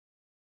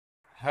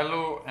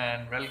Hello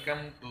and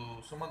welcome to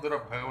Sumadura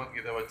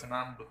Bhagavadgeetha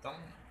Vachanamrutam.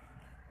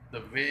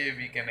 The way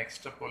we can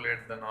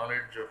extrapolate the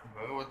knowledge of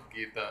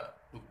Bhagavad-Gita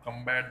to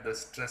combat the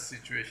stress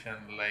situation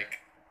like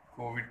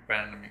COVID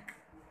pandemic.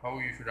 How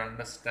you should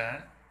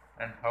understand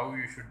and how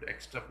you should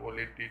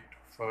extrapolate it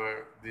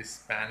for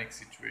this panic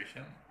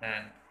situation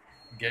and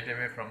get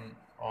away from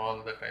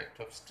all the types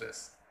of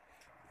stress.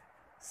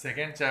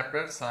 Second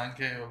chapter,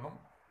 Sankhya Yogam,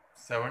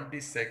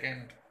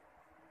 72nd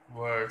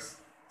verse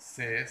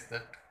says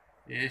that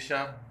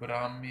Esha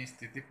Brahmi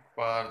Sthiti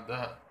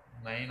Pardha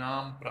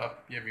Nainam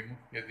Prapya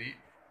Vimuhyati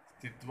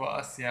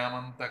Stitva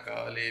Syamanta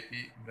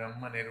Kalepi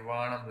Brahma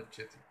Nirvana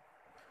Mruchyati.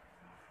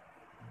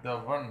 The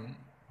one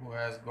who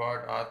has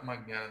got Atma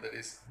Jnana, that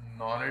is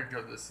knowledge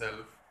of the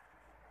self,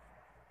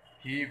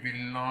 he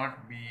will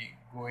not be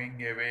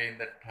going away in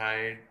the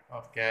tide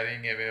of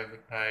carrying away of the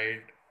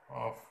tide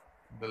of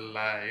the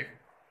life.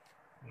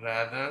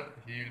 Rather,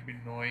 he will be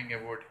knowing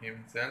about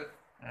himself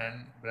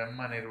and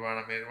Brahma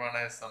Nirvana.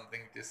 Nirvana is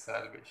something which is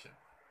salvation.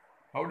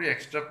 How do you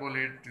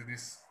extrapolate to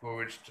this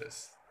COVID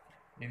stress?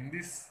 In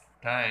this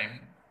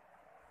time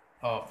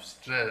of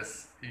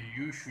stress,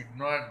 you should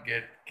not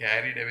get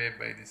carried away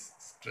by this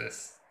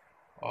stress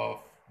of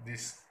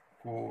this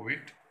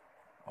COVID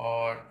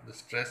or the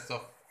stress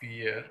of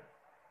fear.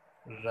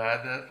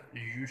 Rather,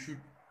 you should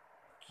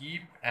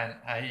keep an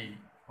eye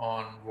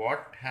on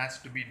what has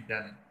to be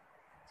done.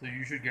 So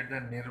you should get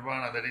the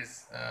nirvana, that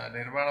is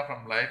nirvana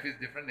from life is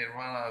different.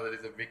 Nirvana, that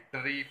is a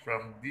victory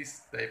from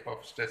this type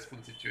of stressful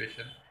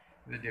situation,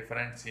 is a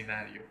different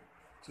scenario.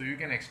 So you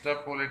can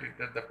extrapolate it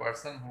that the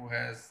person who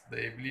has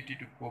the ability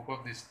to cope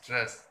up this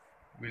stress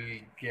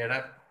will get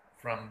up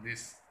from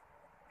this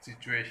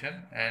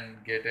situation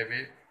and get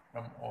away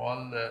from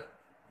all the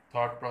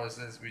thought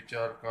process which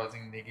are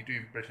causing negative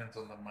impressions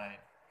on the mind.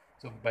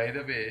 So by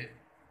the way,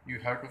 you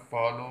have to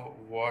follow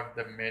what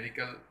the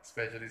medical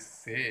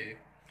specialists say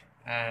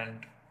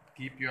and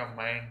keep your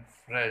mind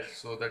fresh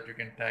so that you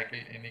can tackle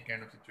any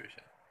kind of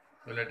situation.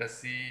 So let us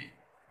see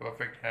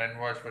perfect hand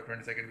wash for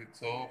 20 seconds with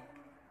soap,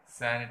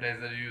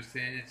 sanitizer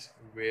usage,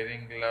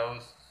 wearing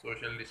gloves,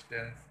 social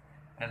distance,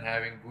 and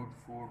having good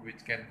food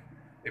which can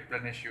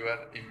replenish your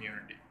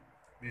immunity.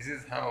 This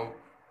is how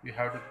you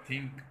have to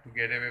think to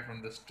get away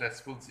from the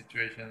stressful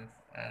situations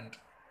and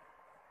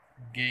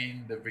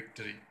gain the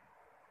victory.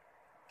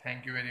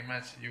 Thank you very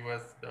much.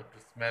 Yours, Dr.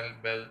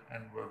 Smell-Bell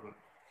and Verbal.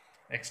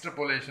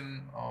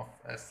 Extrapolation of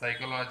a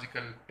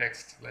psychological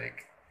text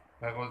like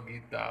Bhagavad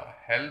Gita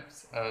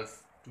helps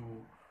us to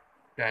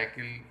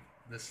tackle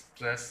the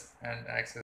stress and access